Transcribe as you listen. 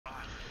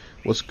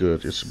What's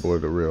good? It's your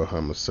boy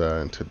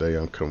TheRealHomicide, and today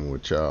I'm coming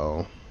with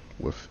y'all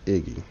with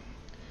Iggy,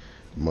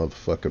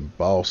 motherfucking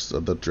boss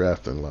of the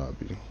drafting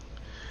lobby.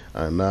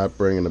 I'm not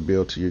bringing a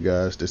build to you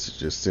guys. This is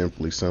just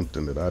simply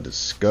something that I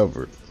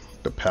discovered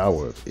the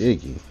power of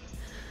Iggy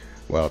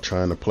while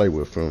trying to play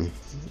with him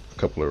a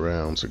couple of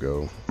rounds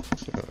ago.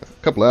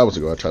 A couple of hours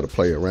ago, I tried to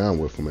play around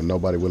with him, and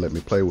nobody would let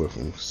me play with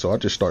him. So I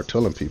just start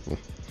telling people,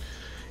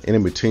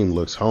 enemy team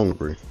looks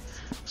hungry,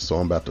 so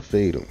I'm about to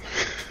feed him.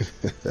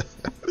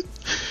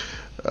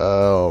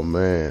 Oh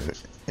man,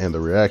 and the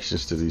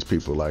reactions to these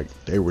people, like,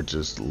 they would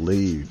just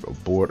leave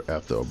abort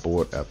after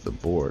abort after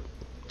abort.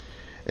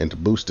 And to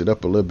boost it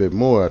up a little bit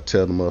more, I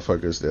tell the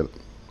motherfuckers that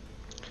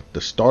the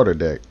starter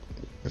deck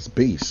is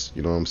beast.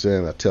 You know what I'm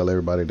saying? I tell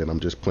everybody that I'm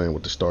just playing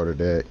with the starter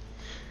deck,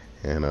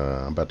 and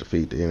I'm about to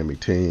feed the enemy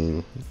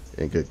team.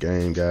 And good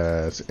game,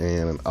 guys.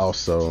 And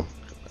also,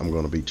 I'm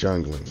gonna be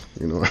jungling.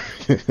 You know,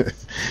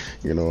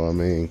 you know what I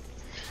mean?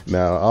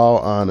 Now, all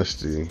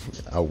honesty,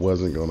 I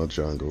wasn't going to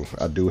jungle.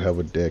 I do have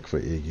a deck for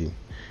Iggy,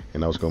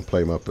 and I was going to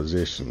play my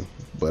position.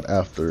 But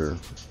after,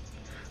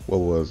 what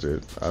was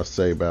it? I'd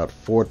say about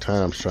 4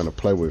 times trying to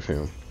play with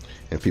him,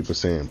 and people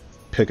saying,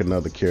 pick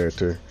another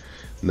character.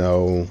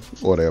 No,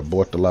 or they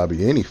abort the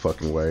lobby any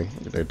fucking way.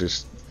 They're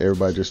just,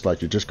 everybody just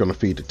like, you're just going to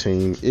feed the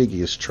team.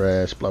 Iggy is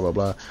trash, blah, blah,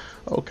 blah.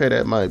 Okay,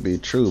 that might be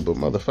true, but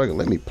motherfucker,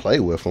 let me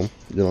play with him.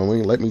 You know what I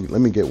mean?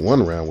 Let me get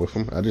one round with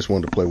him. I just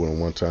wanted to play with him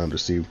one time to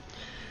see.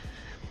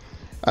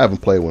 I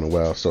haven't played one in a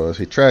while, so if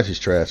he's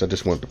trash. I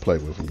just wanted to play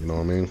with him, you know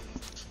what I mean?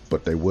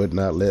 But they would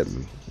not let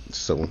me.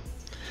 So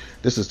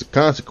this is the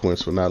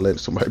consequence for not letting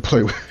somebody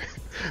play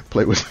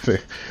with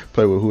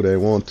who they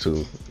want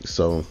to.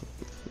 So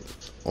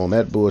on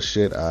that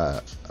bullshit,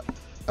 I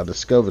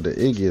discovered that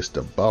Iggy is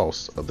the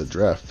boss of the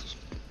draft.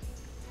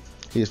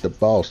 He is the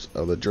boss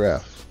of the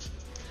draft.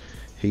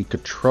 He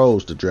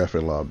controls the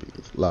drafting lobby.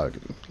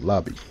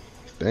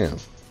 Damn.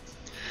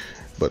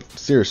 But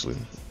seriously,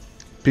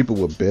 people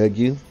will beg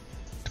you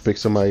to pick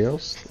somebody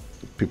else.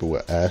 People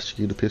will ask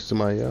you to pick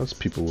somebody else.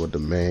 People will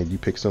demand you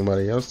pick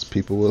somebody else.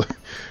 People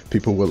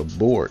will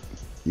abort.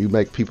 You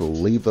make people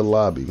leave the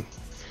lobby.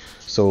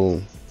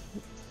 So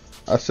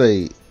I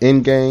say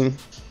in game,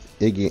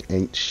 Iggy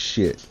ain't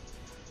shit.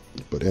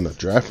 But in a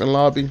drafting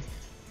lobby,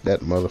 that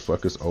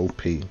motherfucker's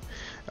OP.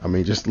 I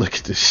mean, just look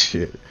at this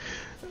shit.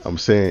 I'm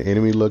saying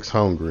enemy looks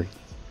hungry,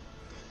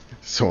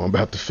 so I'm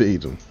about to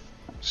feed him.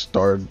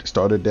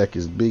 Starter deck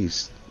is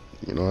beast.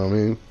 You know what I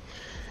mean?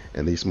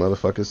 And these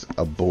motherfuckers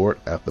abort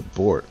after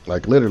abort.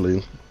 Like,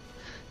 literally,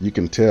 you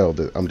can tell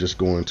that I'm just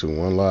going to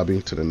one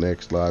lobby to the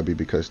next lobby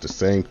because the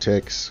same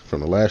text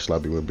from the last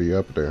lobby will be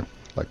up there.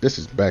 Like, this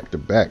is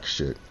back-to-back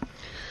shit.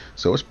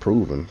 So it's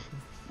proven.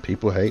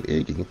 People hate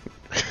Iggy.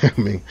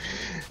 I mean,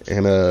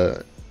 and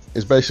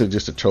it's basically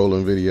just a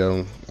trolling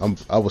video.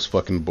 I was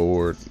fucking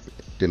bored.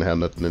 Didn't have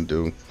nothing to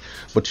do.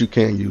 But you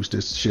can use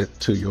this shit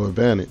to your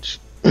advantage.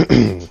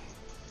 When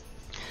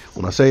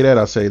I say that,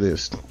 I say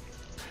this.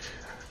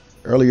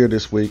 Earlier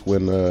this week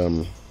when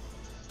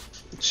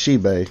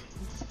Shebe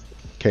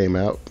came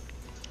out,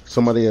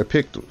 somebody had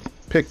picked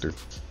her.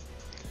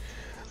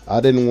 I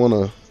didn't want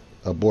to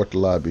abort the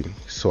lobby,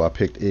 so I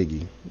picked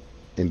Iggy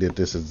and did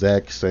this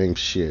exact same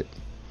shit.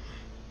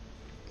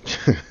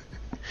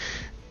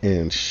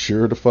 And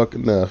sure the fuck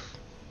enough,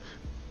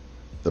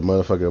 the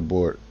motherfucker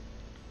abort.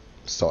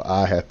 So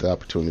I had the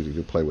opportunity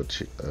to play with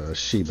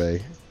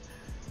Shebe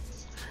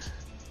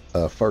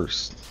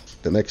first.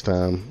 The next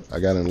time I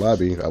got in the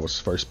lobby, I was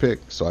first pick,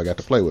 so I got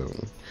to play with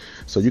him.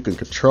 So you can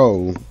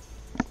control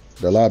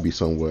the lobby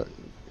somewhat.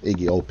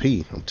 Iggy OP.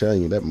 I'm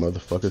telling you, that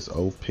motherfucker's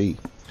OP.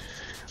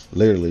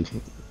 Literally,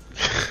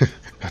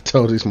 I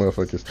told these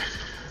motherfuckers,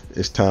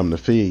 it's time to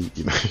feed.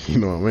 You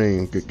know what I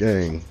mean? Good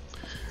game.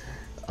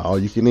 All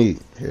you can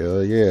eat.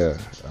 Hell yeah.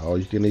 All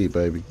you can eat,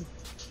 baby.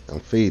 I'm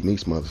feeding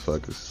these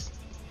motherfuckers.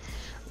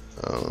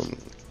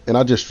 And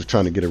I just was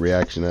trying to get a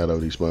reaction out of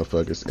these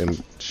motherfuckers,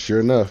 and sure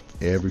enough,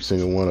 every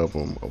single one of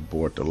them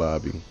abort the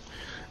lobby.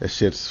 That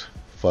shit's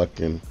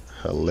fucking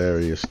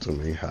hilarious to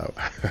me.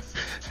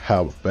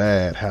 How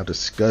bad, how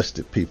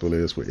disgusted people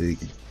is with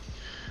Iggy.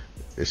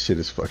 This shit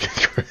is fucking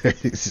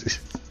crazy.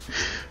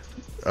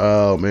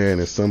 Oh man,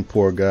 and some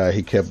poor guy,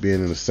 he kept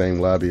being in the same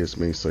lobby as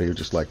me, so he was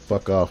just like,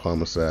 fuck off,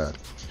 homicide.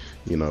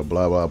 You know,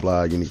 blah blah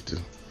blah. You need to.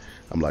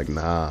 I'm like,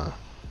 nah,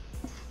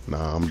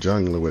 I'm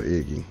jungling with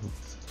Iggy.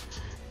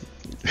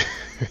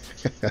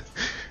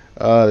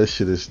 This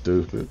shit is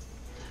stupid.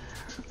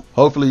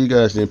 Hopefully you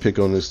guys didn't pick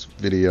on this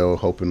video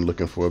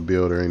looking for a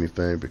build or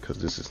anything, because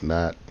this is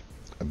not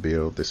a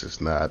build. This is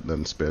not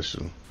nothing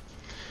special.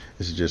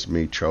 This is just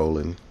me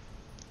trolling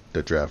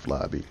the draft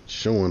lobby,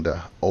 showing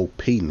the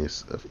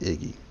OP-ness of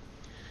Iggy.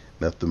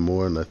 Nothing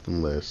more,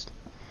 nothing less.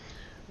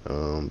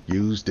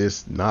 Use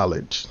this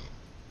knowledge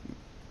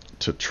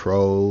to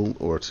troll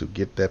or to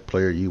get that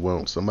player you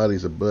want.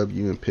 Somebody's above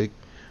you and pick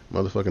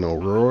motherfucking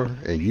Aurora,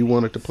 and you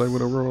wanted to play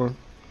with Aurora,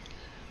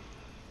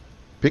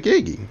 pick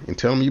Iggy and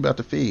tell him you about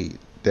to feed.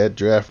 That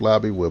draft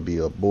lobby will be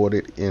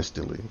aborted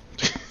instantly.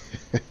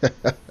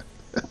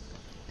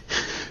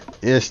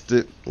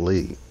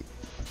 Instantly.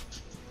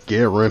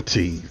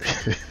 Guaranteed.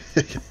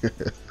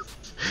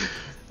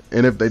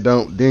 And if they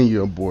don't, then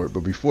you abort.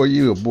 But before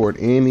you abort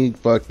any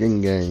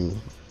fucking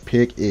game,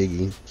 pick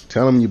Iggy.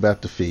 Tell them you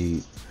about to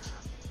feed.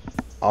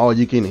 All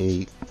you can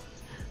eat.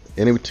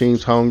 And if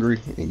team's hungry,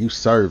 and you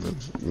serve them.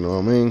 You know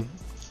what I mean?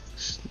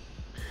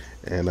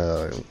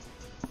 And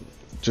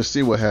just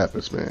see what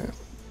happens, man.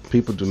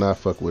 People do not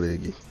fuck with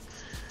Iggy.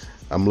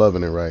 I'm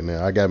loving it right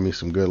now. I got me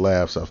some good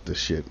laughs off this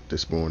shit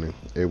this morning.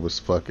 It was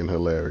fucking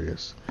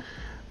hilarious.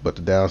 But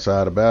the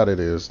downside about it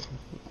is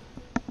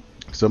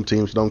some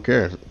teams don't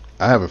care.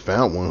 I haven't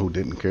found one who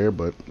didn't care,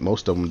 but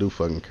most of them do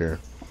fucking care.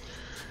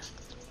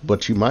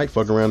 But you might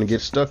fuck around and get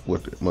stuck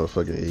with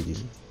motherfucking Iggy.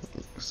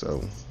 So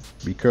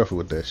be careful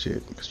with that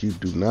shit, because you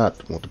do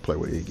not want to play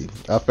with Iggy.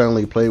 I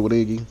finally played with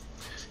Iggy,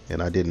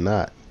 and I did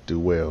not do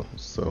well.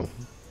 So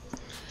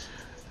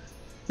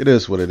it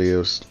is what it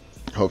is.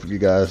 Hopefully you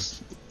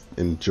guys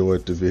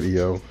enjoyed the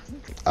video.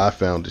 I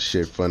found the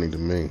shit funny to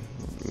me.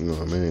 You know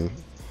what I mean?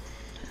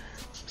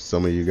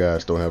 Some of you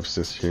guys don't have a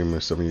sense of humor.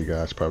 Some of you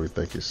guys probably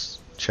think it's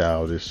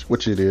childish,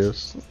 which it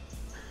is.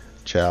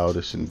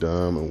 Childish and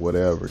dumb and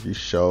whatever. You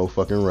sure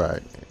fucking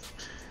right.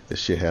 This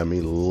shit had me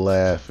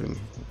laughing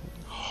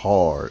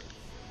hard.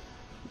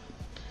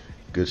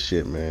 Good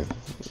shit, man.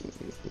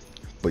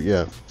 But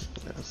yeah,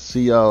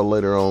 see y'all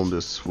later on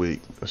this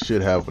week. I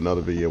should have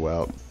another video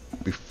out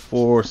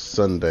before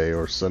Sunday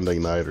or Sunday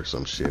night or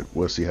some shit.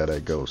 We'll see how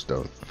that goes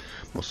though.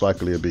 Most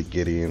likely it'll be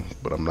Gideon,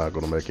 but I'm not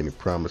gonna make any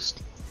promise.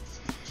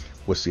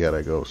 We'll see how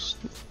that goes.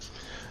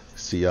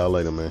 See y'all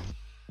later, man.